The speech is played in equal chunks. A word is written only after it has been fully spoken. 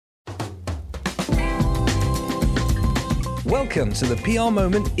Welcome to the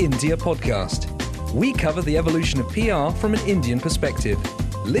PRmoment India podcast. We cover the evolution of PR from an Indian perspective.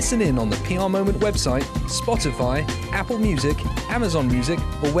 Listen in on the PRmoment website, Spotify, Apple Music, Amazon Music,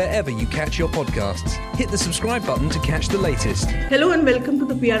 or wherever you catch your podcasts. Hit the subscribe button to catch the latest. Hello and welcome to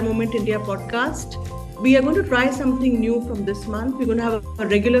the PRmoment India podcast. We are going to try something new from this month. We're going to have a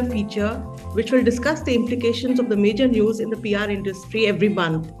regular feature which will discuss the implications of the major news in the PR industry every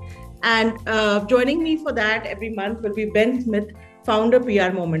month. And joining me for that every month will be Ben Smith, founder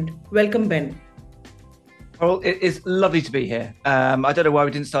PRmoment. Welcome, Ben. Well, it is lovely to be here. I don't know why we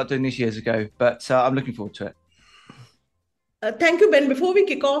didn't start doing this years ago, but I'm looking forward to it. Thank you, Ben. Before we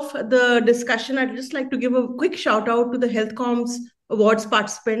kick off the discussion, I'd just like to give a quick shout out to the HealthComms Awards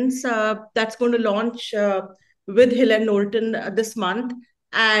participants. That's going to launch with Hill and Knowlton this month.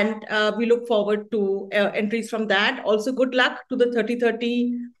 And we look forward to entries from that. Also, good luck to the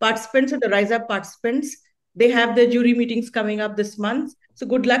 30-30 participants and the Rise Up participants. They have their jury meetings coming up this month. So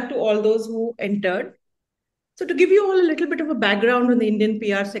good luck to all those who entered. So to give you all a little bit of a background on the Indian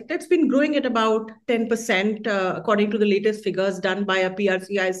PR sector, it's been growing at about 10% according to the latest figures done by a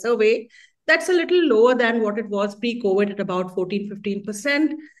PRCI survey. That's a little lower than what it was pre-COVID at about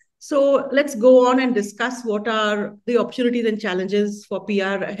 14-15%. So let's go on and discuss what are the opportunities and challenges for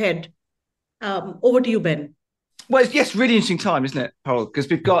PR ahead. Over to you, Ben. Well, yes, really interesting time, isn't it, Paarul? Because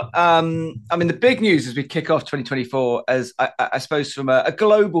we've got, the big news as we kick off 2024, as I suppose from a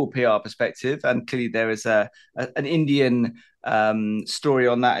global PR perspective, and clearly there is an Indian story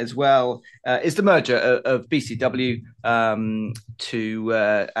on that as well, is the merger of BCW and Hill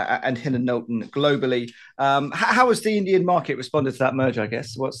and Knowlton globally. How has the Indian market responded to that merger? I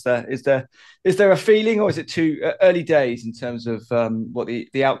guess is there a feeling, or is it too early days in terms of what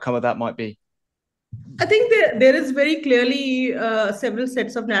the outcome of that might be? I think there is very clearly several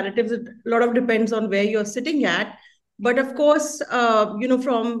sets of narratives. A lot of depends on where you're sitting at. But of course, from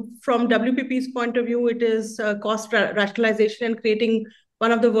WPP's point of view, it is cost rationalization and creating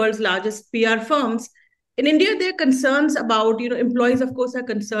one of the world's largest PR firms. In India, there are concerns about, employees, of course, are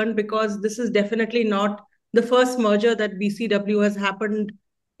concerned because this is definitely not the first merger that BCW has happened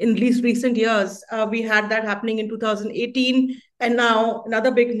in these recent years. We had that happening in 2018, and now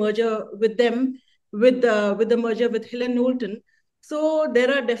another big merger with them, with the merger with Hill and Knowlton. So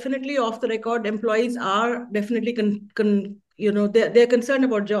there are definitely off the record, employees are definitely, they're concerned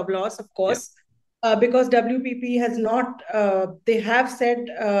about job loss, of course, because WPP has not, they have said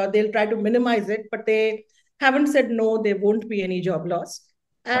they'll try to minimize it, but they haven't said no, there won't be any job loss.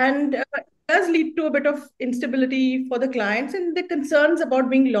 And it does lead to a bit of instability for the clients and the concerns about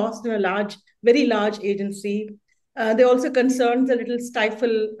being lost in a very large agency. They're also concerned that it'll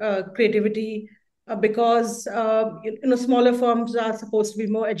stifle creativity, because smaller firms are supposed to be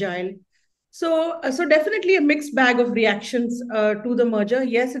more agile. So definitely a mixed bag of reactions to the merger.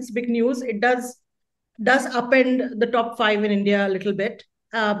 Yes, it's big news. It does upend the top 5 in India a little bit.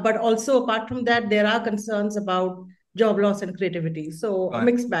 But also apart from that, there are concerns about job loss and creativity. So right. A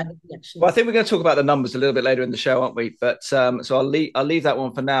mixed bag of reactions. Well, I think we're going to talk about the numbers a little bit later in the show, aren't we? But so I'll leave that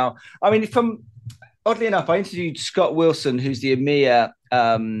one for now. I mean, oddly enough, I interviewed Scott Wilson, who's the EMEA,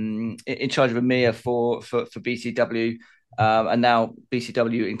 in charge of EMEA for BCW, and now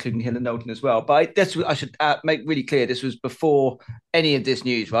BCW, including Hill and Knowlton as well. But I should make really clear, this was before any of this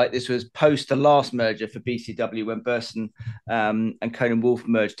news, right? This was post the last merger for BCW when Burson and Cohn & Wolfe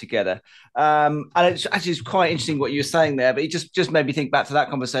merged together. And it's actually quite interesting what you were saying there, but it just made me think back to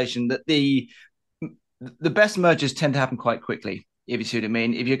that conversation that the best mergers tend to happen quite quickly. If you see what I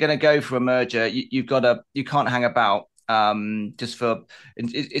mean, if you're going to go for a merger, you can't hang about. It's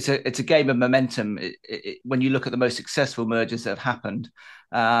a game of momentum. When you look at the most successful mergers that have happened,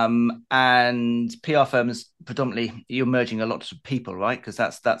 and PR firms predominantly, you're merging a lot of people, right? Because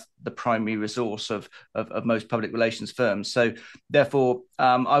that's the primary resource of most public relations firms. So therefore,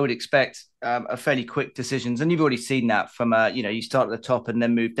 I would expect a fairly quick decisions, and you've already seen that from you start at the top and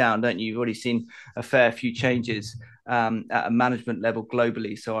then move down, don't you? You've already seen a fair few changes at a management level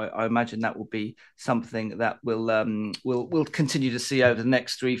globally. So I imagine that will be something that we'll continue to see over the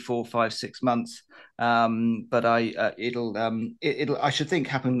next 3, 4, 5, 6 months. But I should think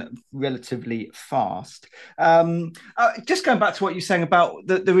happen relatively fast. Just going back to what you're saying about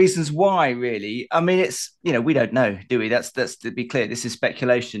the reasons why, really. I mean, it's, we don't know, do we? That's to be clear, this is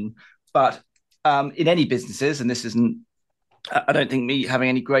speculation. But in any businesses, and this isn't, I don't think me having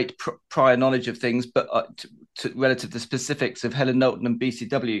any great prior knowledge of things, but relative to specifics of Hill and Knowlton and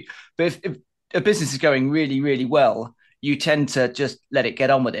BCW. But if a business is going really, really well, you tend to just let it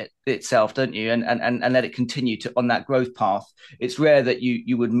get on with it itself, don't you? And let it continue on that growth path. It's rare that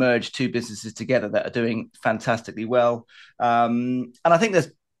you would merge two businesses together that are doing fantastically well. And I think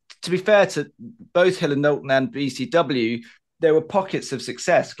to be fair to both Hill and Knowlton and BCW, there were pockets of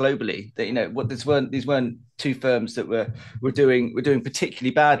success globally. That these weren't two firms that were doing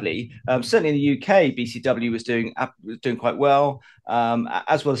particularly badly. Certainly in the UK, BCW was doing quite well,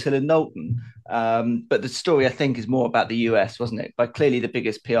 as well as Hill and Knowlton. But the story, I think, is more about the US, wasn't it? By clearly the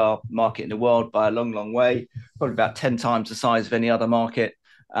biggest PR market in the world by a long, long way, probably about 10 times the size of any other market.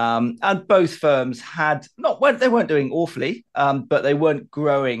 And both firms they weren't doing awfully, but they weren't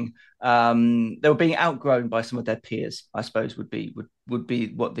growing. They were being outgrown by some of their peers, I suppose, would be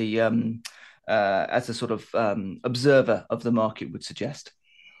what the as a sort of observer of the market would suggest.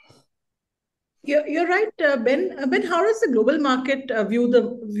 You're right, Ben. Ben, how does the global market view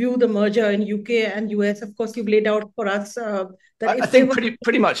the merger in UK and US? Of course, you've laid out for us that I think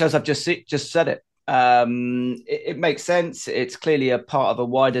pretty much as I've just said it. It makes sense. It's clearly a part of a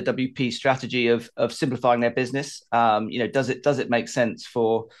wider WP strategy of simplifying their business. Does it make sense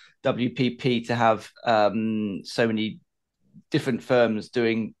for WPP to have so many different firms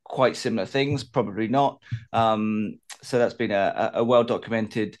doing quite similar things? Probably not. So that's been a well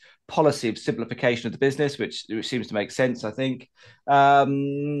documented policy of simplification of the business, which seems to make sense, I think.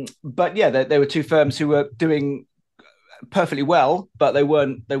 But yeah, there were two firms who were doing perfectly well, but they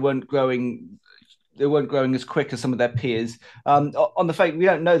weren't growing. They weren't growing as quick as some of their peers. On the fact we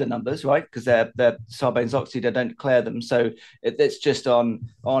don't know the numbers, right? Because they're Sarbanes-Oxley, they don't declare them. So it's just on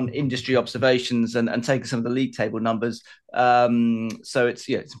industry observations and taking some of the league table numbers. So it's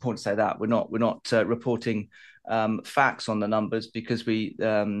important to say that we're not reporting facts on the numbers because they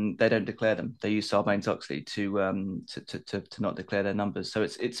don't declare them. They use Sarbanes-Oxley to not declare their numbers. So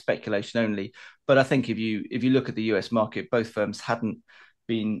it's speculation only. But I think if you look at the US market, both firms hadn't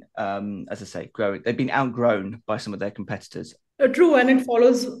been, as I say, growing. They've been outgrown by some of their competitors. True, and it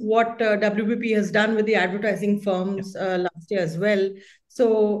follows what WPP has done with the advertising firms last year as well.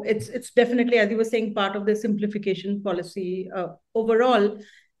 So it's definitely, as you were saying, part of the simplification policy overall.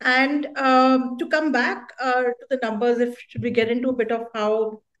 And to come back to the numbers, should we get into a bit of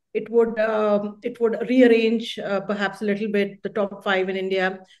how it would rearrange perhaps a little bit the top five in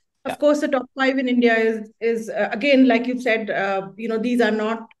India. Of course, the top five in India is again, like you said, these are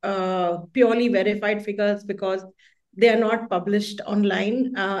not purely verified figures because they are not published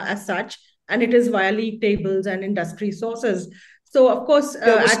online as such, and it is via league tables and industry sources. So, of course,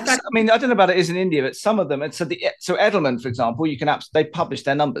 I mean, I don't know about it is in India, but some of them, and so Edelman, for example, they publish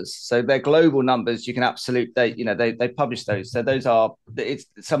their numbers, so their global numbers. You can they publish those. So those are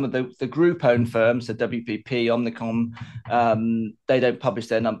some of the group-owned firms, so WPP, Omnicom, they don't publish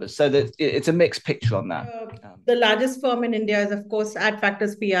their numbers. So it's a mixed picture on that. The largest firm in India is, of course,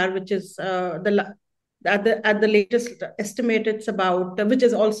 Adfactors PR, which is at the latest estimate, it's about, which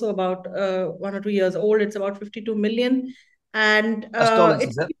is also about 1 or 2 years old. It's about 52 million. And that's dollars,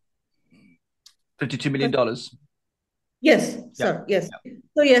 is it? $52 million. Yes, sir. Yes.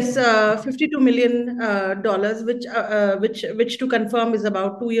 So yes, $52 million, which to confirm is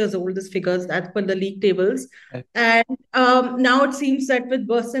about 2 years old. This figures as per the league tables, and now it seems that with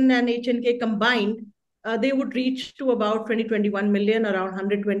Burson and HNK combined, they would reach to about 21 million, around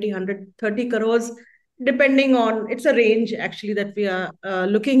 120, 130 crores, depending on, it's a range actually that we are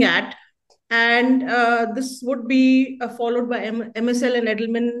looking at. And this would be followed by MSL and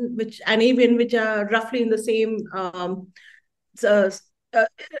Edelman, and Avian, which are roughly in the same, a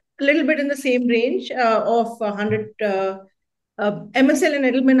little bit in the same range of 100. MSL and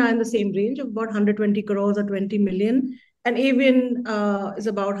Edelman are in the same range of about 120 crores or 20 million. And Avian is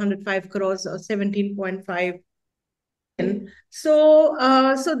about 105 crores or 17.5. So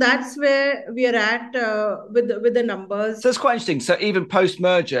that's where we are at with the numbers. So it's quite interesting. So even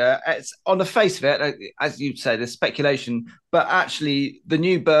post-merger, it's on the face of it, as you say, there's speculation, but actually the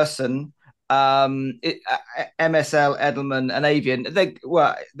new Burson, MSL, Edelman, and Avian, they're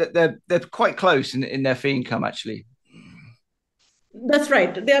quite close in their fee income actually. That's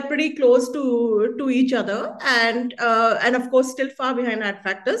right. They are pretty close to each other, and of course still far behind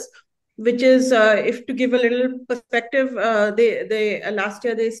Adfactors, which is, if to give a little perspective, they last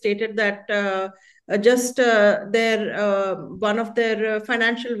year they stated that just one of their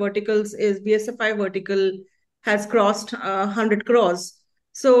financial verticals is BSFI vertical has crossed 100 crores.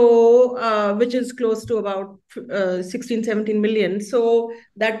 So, which is close to about 16, 17 million. So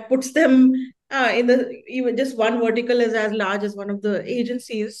that puts them even just one vertical is as large as one of the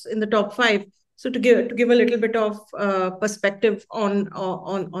agencies in the top five. So to give a little bit of perspective on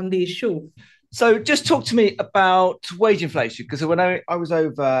the issue. So just talk to me about wage inflation, because when I was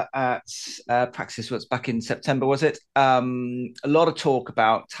over at Praxis, what's back in September, was it? A lot of talk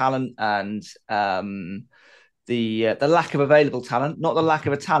about talent and the lack of available talent, not the lack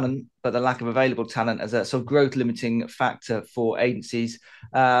of a talent, but the lack of available talent as a sort of growth limiting factor for agencies.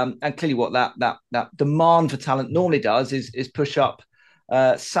 And clearly, what that demand for talent normally does is push up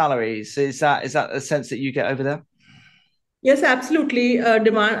salaries. Is that a sense that you get over there? Yes, absolutely.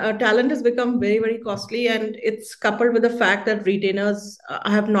 Talent has become very, very costly, and it's coupled with the fact that retainers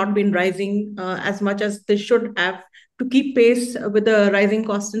have not been rising as much as they should have to keep pace with the rising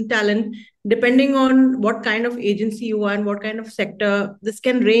cost in talent. Depending on what kind of agency you are and what kind of sector, this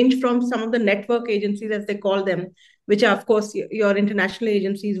can range from some of the network agencies, as they call them, which are, of course, your international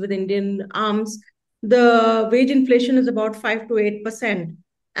agencies with Indian arms. The wage inflation is about 5 to 8%,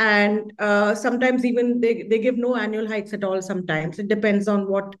 and sometimes even they give no annual hikes at all. Sometimes it depends on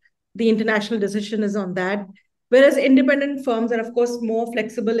what the international decision is on that, whereas independent firms are of course more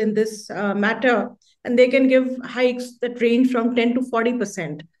flexible in this matter, and they can give hikes that range from 10 to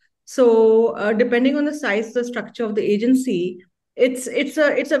 40%. So depending on the size, the structure of the agency, it's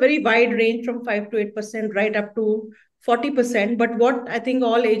a very wide range from 5 to 8% right up to 40%. But what I think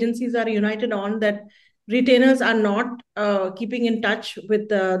all agencies are united on, that retainers are not keeping in touch with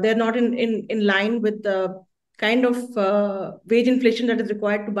they're not in line with the kind of wage inflation that is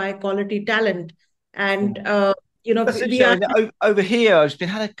required to buy quality talent. And That's we interesting. are. I mean, over here, I've been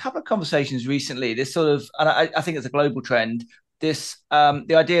had a couple of conversations recently. This sort of, and I think it's a global trend. This,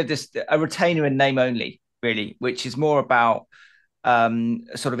 the idea of this, a retainer in name only, really, which is more about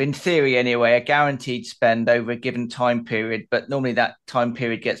sort of in theory anyway, a guaranteed spend over a given time period, but normally that time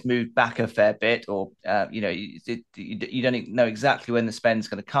period gets moved back a fair bit, or you don't know exactly when the spend's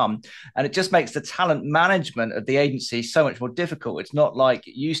going to come, and it just makes the talent management of the agency so much more difficult. It's not like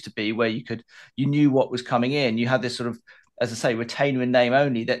it used to be where you knew what was coming in. You had this sort of, as I say, retainer in name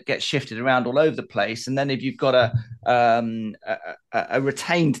only that gets shifted around all over the place. And then if you've got a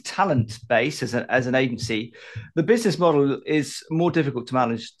retained talent base as an agency, the business model is more difficult to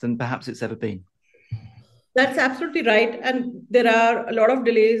manage than perhaps it's ever been. That's absolutely right, and there are a lot of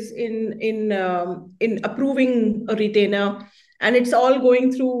delays in approving a retainer, and it's all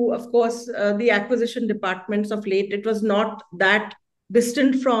going through, of course, the acquisition departments of late. It was not that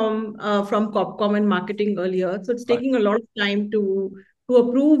distant from Copcom and marketing earlier, so it's Right. taking a lot of time to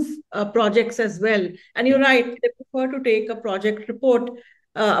approve projects as well. And you're right; they prefer to take a project report,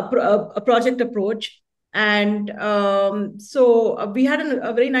 a project approach. And we had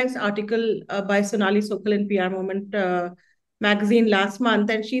a very nice article by Sonali Sokal in PRmoment magazine last month,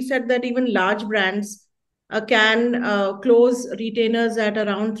 and she said that even large brands can close retainers at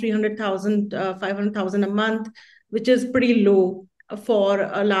around 300,000, 500,000 a month, which is pretty low for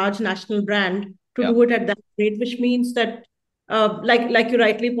a large national brand to Yeah. do it at that rate, which means that like you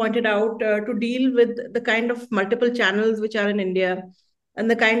rightly pointed out, to deal with the kind of multiple channels which are in India and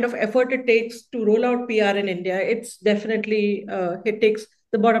the kind of effort it takes to roll out PR in India, it's definitely it takes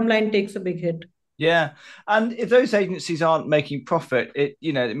the bottom line takes a big hit. Yeah, and if those agencies aren't making profit, it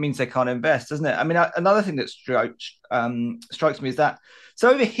means they can't invest, doesn't it? I mean, another thing that strikes me is that,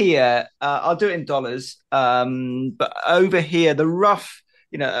 so over here, I'll do it in dollars, but over here, the rough,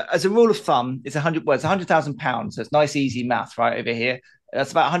 as a rule of thumb, it's £100,000. So it's nice, easy math, right? Over here,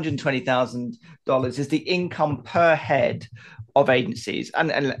 that's about $120,000 is the income per head of agencies.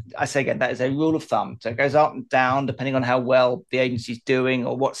 And I say again, that is a rule of thumb. So it goes up and down depending on how well the agency's doing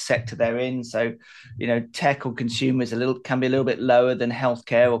or what sector they're in. So, tech or consumers can be a little bit lower than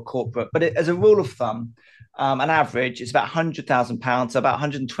healthcare or corporate. But as a rule of thumb, an average is about £100,000, so about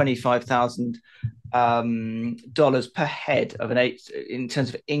 $125,000 dollars per head of in terms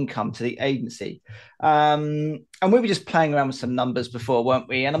of income to the agency. And we were just playing around with some numbers before, weren't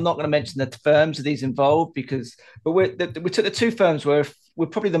we? And I'm not going to mention the firms of these involved but we took the two firms where we're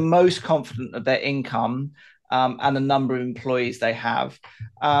probably the most confident of their income and the number of employees they have.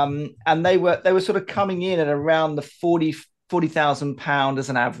 And they were sort of coming in at around the £40,000 as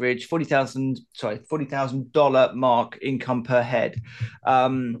an average, $40,000 mark income per head.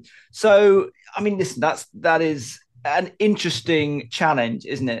 So, I mean, listen, that is an interesting challenge,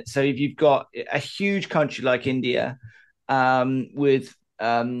 isn't it? So if you've got a huge country like India with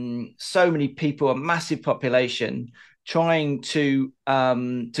so many people, a massive population, trying to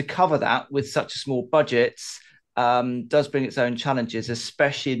cover that with such small budgets does bring its own challenges,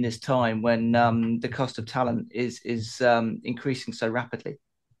 especially in this time when the cost of talent is increasing so rapidly.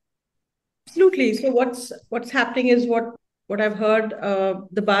 Absolutely. So what's happening is what I've heard,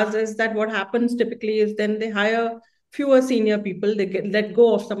 the buzz is that what happens typically is then they hire fewer senior people. They get let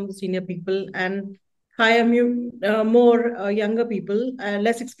go of some of the senior people and hire more younger people,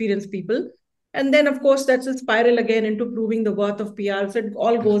 less experienced people. And then, of course, that's a spiral again into proving the worth of PR. So it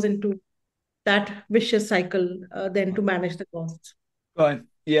all goes into that vicious cycle then to manage the costs. Right.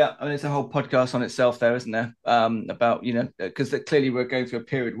 Yeah. I mean, it's a whole podcast on itself there, isn't there? About, because clearly we're going through a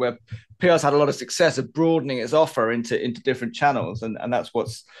period where PR's had a lot of success of broadening its offer into different channels. And that's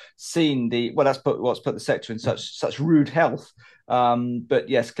what's what's put the sector in such rude health. But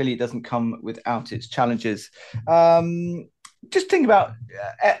yes, clearly it doesn't come without its challenges. Just think about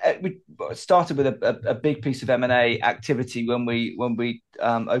we started with a big piece of M&A activity when we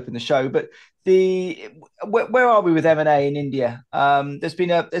opened the show, but where are we with M&A in India? It's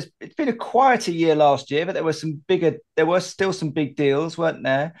been a quieter year last year, but there were still some big deals, weren't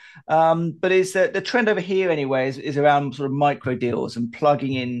there? But is the trend over here anyway is around sort of micro deals and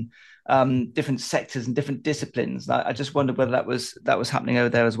plugging in different sectors and different disciplines. I just wondered whether that was happening over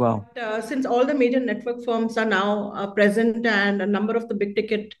there as well. Since all the major network firms are now present and a number of the big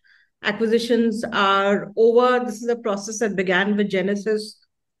ticket acquisitions are over, this is a process that began with Genesis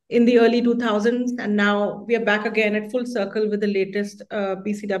in the early 2000s, and now we are back again at full circle with the latest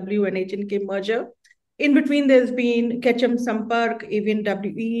PCW and H&K merger. In between, there's been Ketchum Sampark, Avian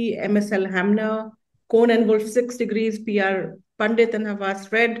WE, MSL Hamner, Cohn and Wolf 6 Degrees, PR Pandit and Havas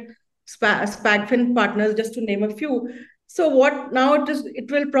Red, Spagfin Partners, just to name a few. So what now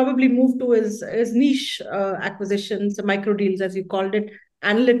it will probably move to is niche acquisitions, micro deals as you called it,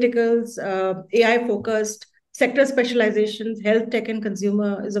 analyticals, AI focused, sector specializations. Health tech and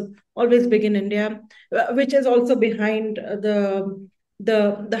consumer is always big in India, which is also behind the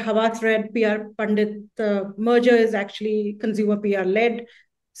Havas Red PR Pandit merger is actually consumer PR led.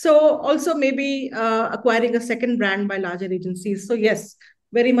 So also maybe acquiring a second brand by larger agencies. So yes,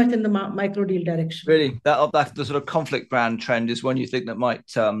 very much in the micro deal direction. Really, that the sort of conflict brand trend is one you think that might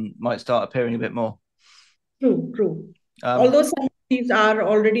start appearing a bit more. True. Although some of these are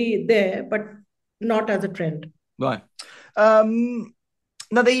already there, but not as a trend. Right. Now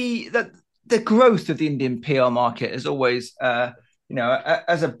the growth of the Indian PR market is always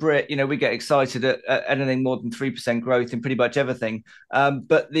as a Brit, we get excited at anything more than 3% growth in pretty much everything.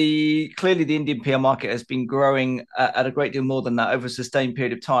 But clearly the Indian PR market has been growing at a great deal more than that over a sustained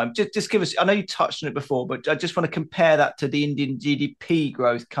period of time. Just give us, I know you touched on it before, but I just want to compare that to the Indian GDP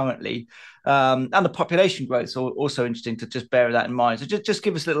growth currently. And the population growth is also interesting to just bear that in mind. So just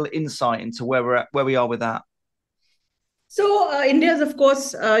give us a little insight into where we are with that. So India is, of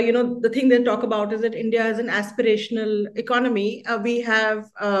course, the thing they talk about is that India is an aspirational economy. We have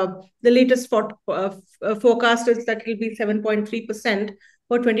the latest forecast is that it will be 7.3%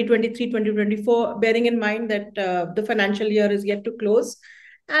 for 2023-2024, bearing in mind that the financial year is yet to close.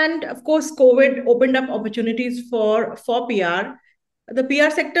 And of course, COVID opened up opportunities for PR. The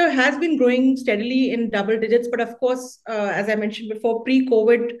PR sector has been growing steadily in double digits, but of course, as I mentioned before,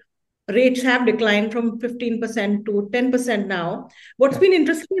 pre-COVID, rates have declined from 15% to 10% now. What's been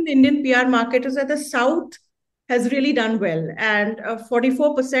interesting in the Indian PR market is that the South has really done well. And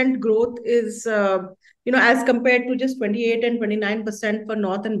 44% growth is, as compared to just 28 and 29% for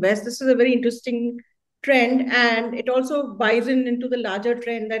North and West. This is a very interesting trend. And it also buys into the larger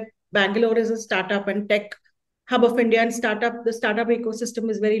trend that Bangalore is a startup and tech hub of India, and the startup ecosystem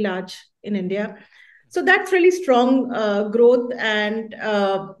is very large in India. So that's really strong growth, and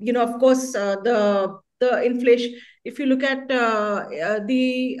of course, the inflation. If you look at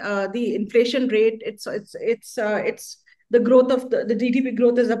the inflation rate, it's the growth of the GDP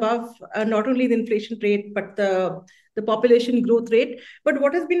growth is above not only the inflation rate but the population growth rate. But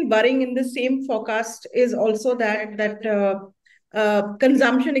what has been worrying in the same forecast is also that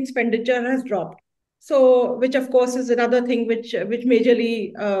consumption expenditure has dropped. So, which of course is another thing which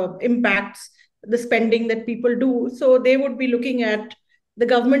majorly impacts the spending that people do. So they would be looking at the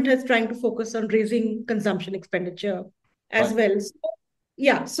government is trying to focus on raising consumption expenditure as well. So,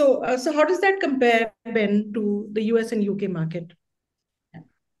 yeah. So how does that compare, Ben, to the US and UK market?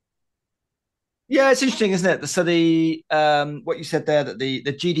 Yeah, it's interesting, isn't it? So what you said there, that the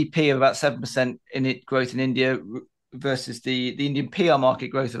GDP of about 7% growth in India versus the Indian PR market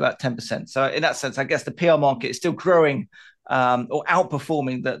growth of about 10%. So in that sense, I guess the PR market is still growing or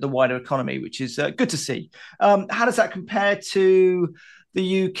outperforming the wider economy, which is good to see. How does that compare to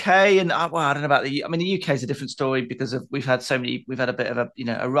the UK? And I don't know about the UK is a different story because we've had a bit of a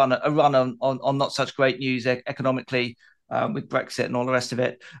run on not such great news economically with Brexit and all the rest of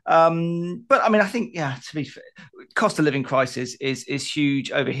it. But I think, to be fair, cost of living crisis is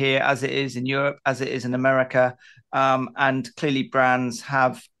huge over here, as it is in Europe, as it is in America. And clearly brands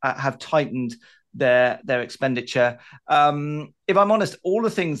have tightened their expenditure. If I'm honest, all the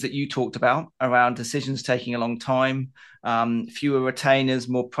things that you talked about around decisions taking a long time, fewer retainers,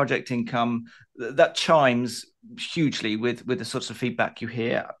 more project income, that chimes hugely with the sorts of feedback you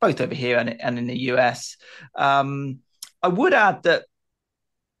hear both over here and in the US. I would add that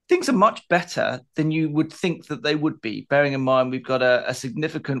things are much better than you would think that they would be, bearing in mind we've got a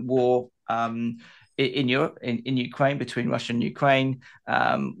significant war in Europe, in Ukraine, between Russia and Ukraine.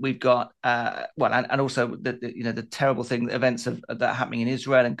 We've got and also the terrible events that are happening in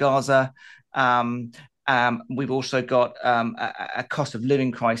Israel and Gaza. We've also got a cost of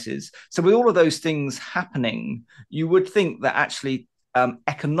living crisis. So with all of those things happening, you would think that actually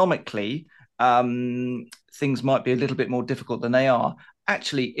economically things might be a little bit more difficult than they are.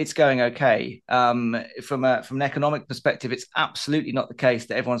 Actually, it's going okay. From an economic perspective, it's absolutely not the case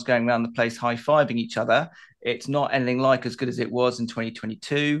that everyone's going around the place high-fiving each other. It's not anything like as good as it was in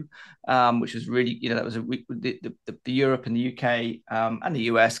 2022, which was really, that was the Europe and the UK and the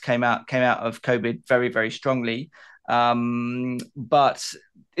US came out of COVID very, very strongly. But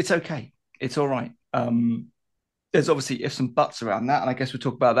it's okay. It's all right. There's obviously ifs and buts around that, and I guess we'll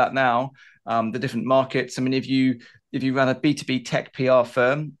talk about that now. The different markets. I mean, if you run a B2B tech PR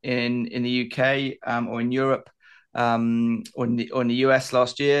firm in the UK or in Europe or in the US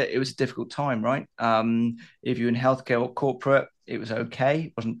last year, it was a difficult time, right? If you're in healthcare or corporate, it was okay,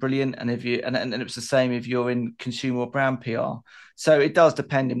 it wasn't brilliant, and if you and it was the same if you're in consumer or brand PR. So it does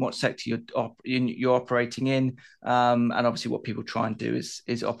depend in what sector you're operating in, and obviously what people try and do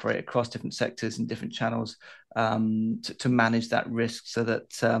is operate across different sectors and different channels to manage that risk, so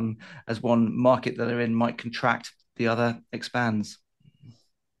that as one market that they're in might contract, the other expands.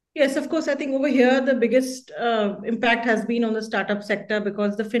 Yes, of course. I think over here, the biggest impact has been on the startup sector,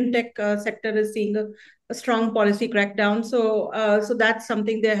 because the fintech sector is seeing a strong policy crackdown. So that's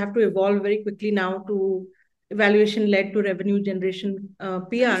something they have to evolve very quickly now to evaluation led to revenue generation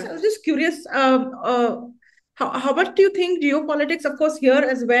PR. So I was just curious, how much do you think geopolitics, of course, here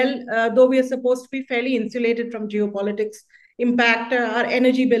as well, though we are supposed to be fairly insulated from geopolitics impact, our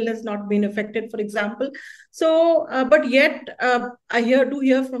energy bill has not been affected, for example. So, but yet I do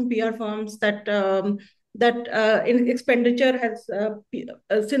hear from PR firms that in expenditure has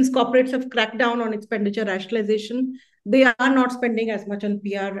since corporates have cracked down on expenditure rationalization, they are not spending as much on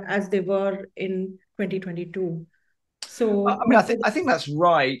PR as they were in 2022. So I mean, I think that's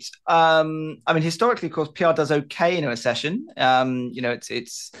right. I mean, historically, of course, PR does okay in a recession.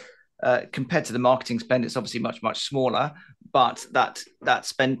 It's compared to the marketing spend, it's obviously much smaller, but that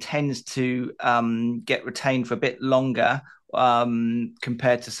spend tends to get retained for a bit longer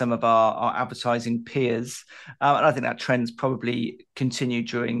compared to some of our advertising peers, and I think that trend's probably continued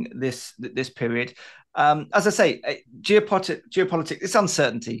during this period. As I say, geopolitics, it's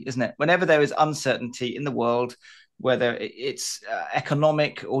uncertainty, isn't it? Whenever there is uncertainty in the world, whether it's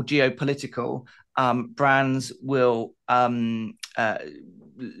economic or geopolitical, brands will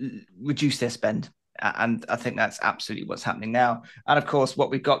reduce their spend. And I think that's absolutely what's happening now. And of course,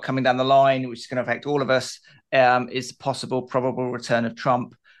 what we've got coming down the line, which is going to affect all of us, is the probable return of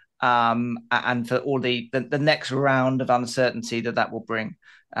Trump, and for all the next round of uncertainty that will bring.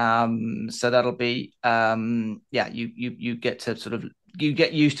 So that'll be, you get to you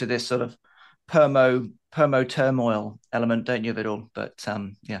get used to this sort of permo turmoil element, don't you, of it all? But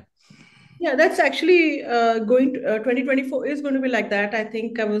yeah. Yeah, that's actually 2024 is going to be like that. I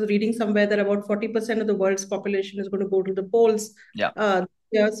think I was reading somewhere that about 40% of the world's population is going to go to the polls. Yeah.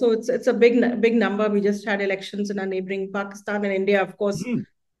 So it's a big number. We just had elections in our neighboring Pakistan and India, of course,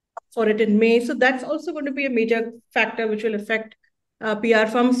 for it in May. So that's also going to be a major factor which will affect PR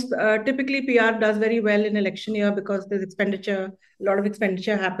firms. Typically, PR does very well in election year because there's expenditure. A lot of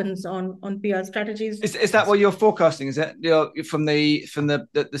expenditure happens on PR strategies. Is that what you're forecasting? Is it from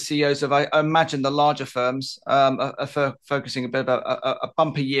the CEOs of, I imagine, the larger firms are focusing a bit about a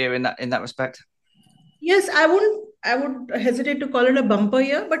bumper year in that respect? Yes, I would hesitate to call it a bumper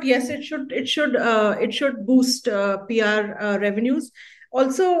year, but yes, it should boost PR revenues.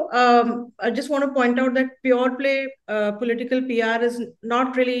 Also, I just want to point out that pure play political PR has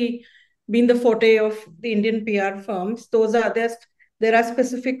not really been the forte of the Indian PR firms. There are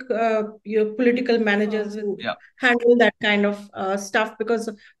specific political managers who handle that kind of stuff because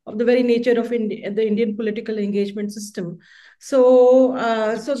of the very nature of the Indian political engagement system. So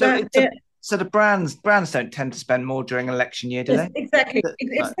the brands don't tend to spend more during election year, do they? Exactly.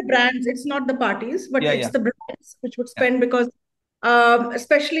 It's the brands. It's not the parties, but it's the brands which would spend because.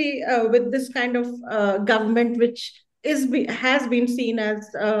 Especially with this kind of government, which has been seen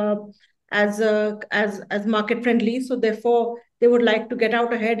as market friendly, so therefore they would like to get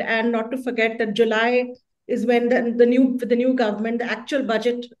out ahead, and not to forget that July is when the new government, the actual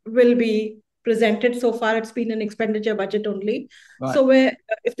budget will be presented. So far, it's been an expenditure budget only. Right. So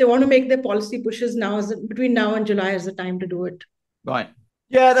if they want to make their policy pushes between now and July is the time to do it. Right.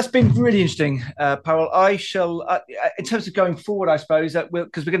 Yeah, that's been really interesting, Paarul. I shall, in terms of going forward, I suppose,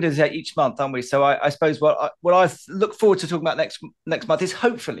 because we're going to do this each month, aren't we? So I suppose what I look forward to talking about next month is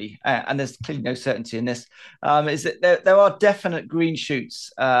hopefully, and there's clearly no certainty in this, is that there are definite green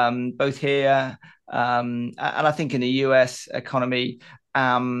shoots, both here and I think in the US economy,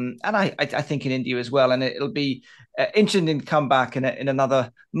 and I think in India as well. And it'll be interesting to come back in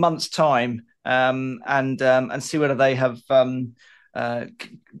another month's time and see whether they have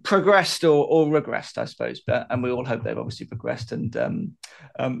progressed or regressed, I suppose, and we all hope they've obviously progressed, and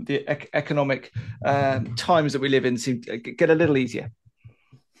the economic times that we live in seem to get a little easier.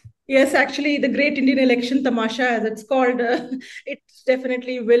 Yes, actually, the Great Indian Election Tamasha, as it's called, it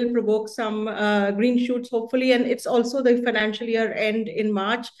definitely will provoke some green shoots, hopefully, and it's also the financial year end in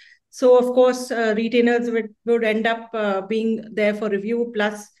March. So, of course, retainers would end up being there for review,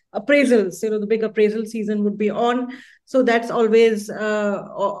 plus appraisals. The big appraisal season would be on. So that's always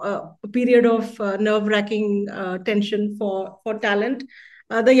a period of nerve-wracking tension for talent.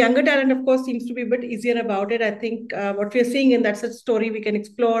 The younger talent, of course, seems to be a bit easier about it. I think what we're seeing, and that's a story we can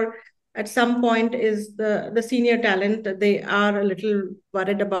explore at some point, is the senior talent. They are a little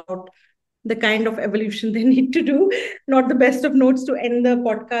worried about the kind of evolution they need to do. Not the best of notes to end the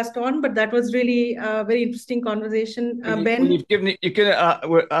podcast on, but that was really a very interesting conversation. Ben? You've given me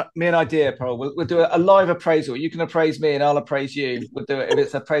an idea, Paarul. We'll do a live appraisal. You can appraise me and I'll appraise you. We'll do it if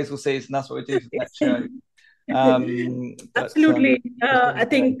it's appraisal season. That's what we do for the next show. Absolutely. I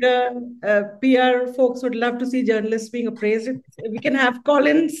think PR folks would love to see journalists being appraised. If we can have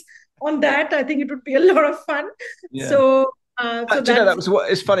Collins on that, I think it would be a lot of fun. Yeah. So that was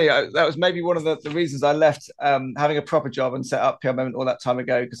what it's funny. That was maybe one of the reasons I left having a proper job and set up PRmoment all that time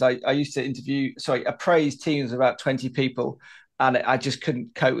ago, because I used to appraise teams of about 20 people, and I just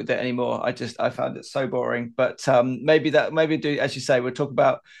couldn't cope with it anymore. I found it so boring. But maybe do, as you say, we'll talk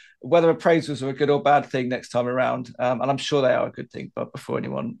about whether appraisals are a good or bad thing next time around, and I'm sure they are a good thing. But before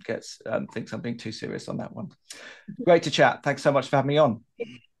anyone thinks I'm being too serious on that one, great to chat. Thanks so much for having me on.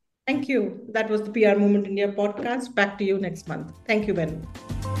 Thank you. That was the PRmoment India podcast. Back to you next month. Thank you, Ben.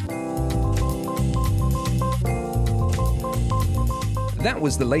 That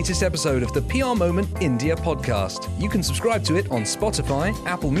was the latest episode of the PRmoment India podcast. You can subscribe to it on Spotify,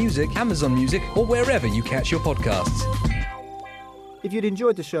 Apple Music, Amazon Music, or wherever you catch your podcasts. If you'd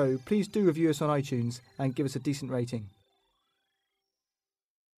enjoyed the show, please do review us on iTunes and give us a decent rating.